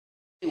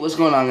Hey, what's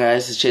going on,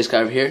 guys? It's Chase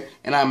Carver here,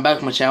 and I'm back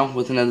on my channel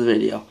with another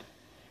video.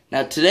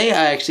 Now today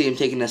I actually am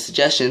taking a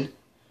suggestion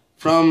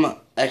from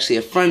actually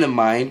a friend of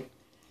mine.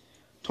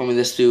 Told me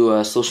this through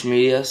a social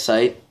media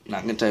site,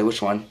 not gonna tell you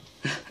which one.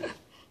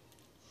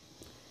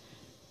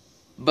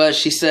 But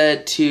she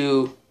said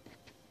to,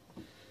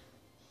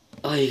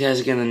 oh, you guys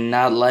are gonna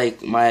not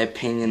like my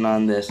opinion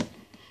on this,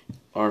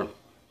 or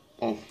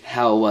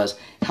how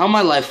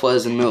my life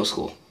was in middle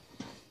school.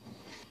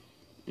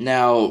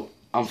 Now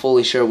I'm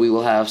fully sure we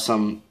will have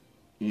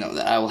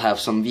that I will have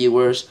some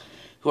viewers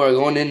who are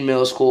going in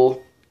middle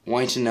school,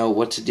 wanting to know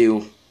what to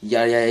do,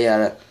 yada yada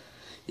yada.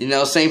 You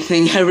know, same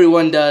thing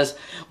everyone does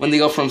when they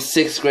go from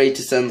 6th grade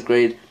to 7th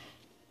grade,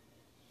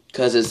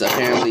 because it's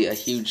apparently a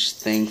huge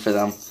thing for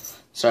them.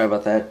 Sorry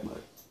about that,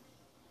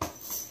 but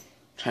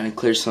trying to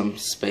clear some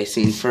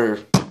spacing for,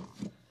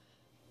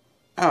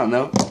 I don't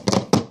know,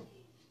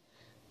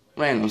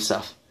 random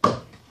stuff.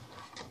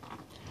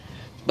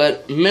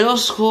 But middle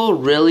school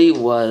really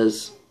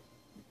was,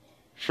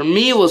 for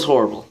me, it was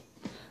horrible.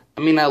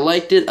 I mean, I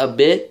liked it a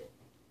bit,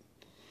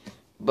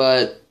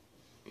 but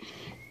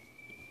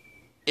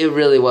it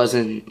really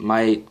wasn't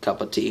my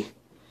cup of tea.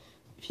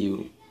 If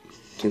you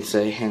can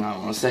say, hang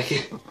on one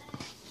second.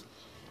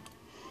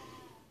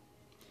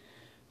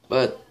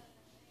 But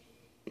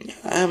yeah,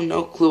 I have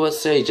no clue what to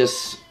say.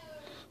 Just,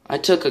 I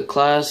took a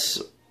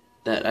class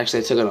that, actually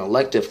I took an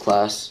elective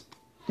class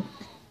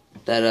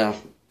that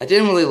I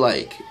didn't really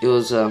like. It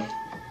was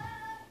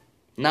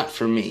not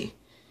for me.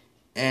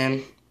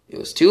 And it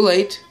was too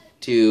late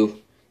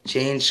to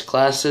change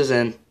classes,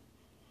 and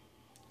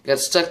got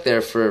stuck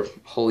there for a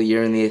whole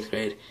year in the 8th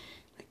grade.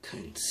 I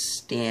couldn't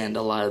stand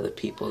a lot of the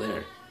people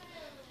there.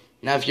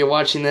 Now if you're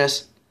watching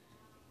this,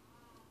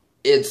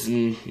 it's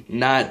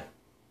not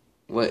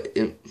what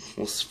it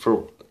was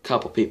for a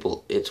couple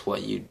people, it's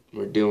what you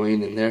were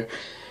doing in there.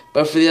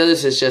 But for the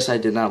others, it's just I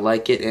did not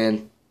like it,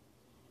 and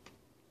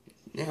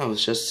yeah, it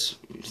was just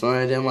something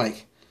I didn't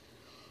like.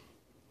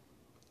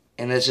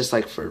 And it's just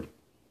like for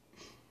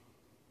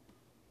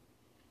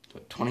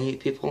 28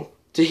 people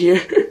to hear.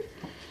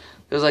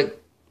 There's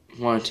like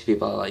 1 or 2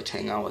 people I liked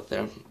hanging out with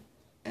there,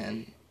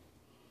 and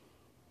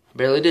I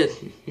barely did.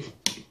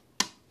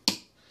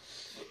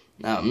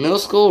 Now, middle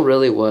school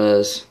really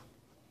was,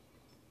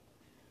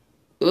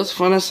 it was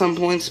fun at some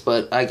points,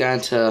 but I got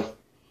into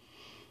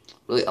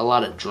really a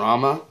lot of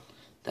drama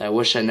that I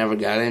wish I never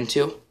got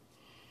into.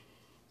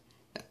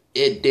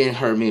 It didn't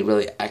hurt me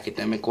really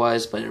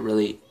academic-wise, but it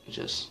really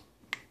just,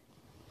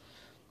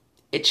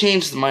 it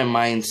changed my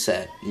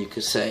mindset, you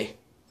could say,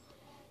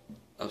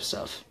 of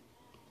stuff.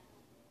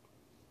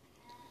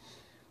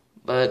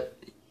 But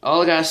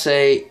all I gotta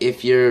say,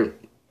 if you're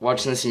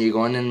watching this and you're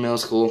going in middle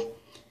school,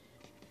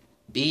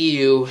 be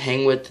you,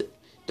 hang with,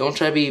 don't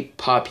try to be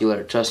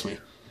popular, trust me.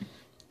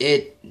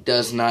 It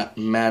does not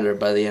matter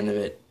by the end of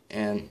it.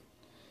 And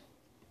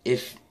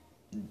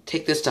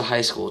take this to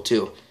high school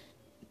too.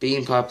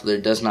 Being popular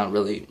does not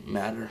really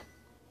matter.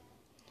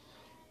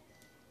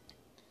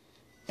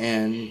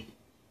 And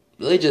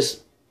really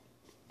just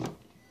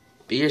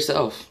be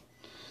yourself.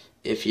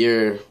 If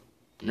you're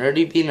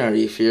nerdy, be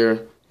nerdy. If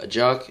you're a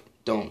jock,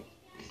 don't.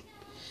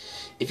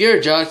 If you're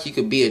a jock, you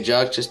could be a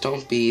jock. Just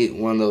don't be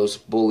one of those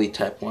bully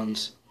type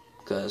ones,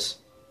 because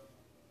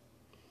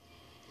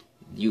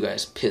you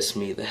guys piss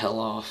me the hell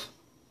off.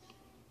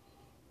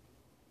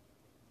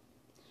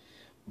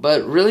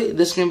 But really,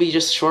 this is going to be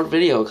just a short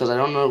video because I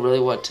don't know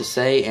really what to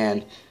say,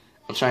 and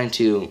I'm trying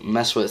to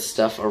mess with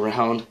stuff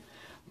around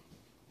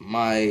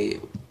my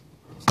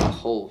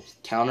whole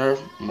counter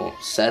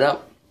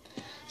setup.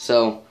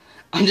 So,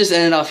 I'm just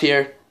ending off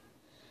here.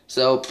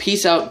 So,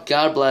 peace out,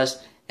 God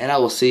bless, and I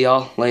will see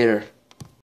y'all later.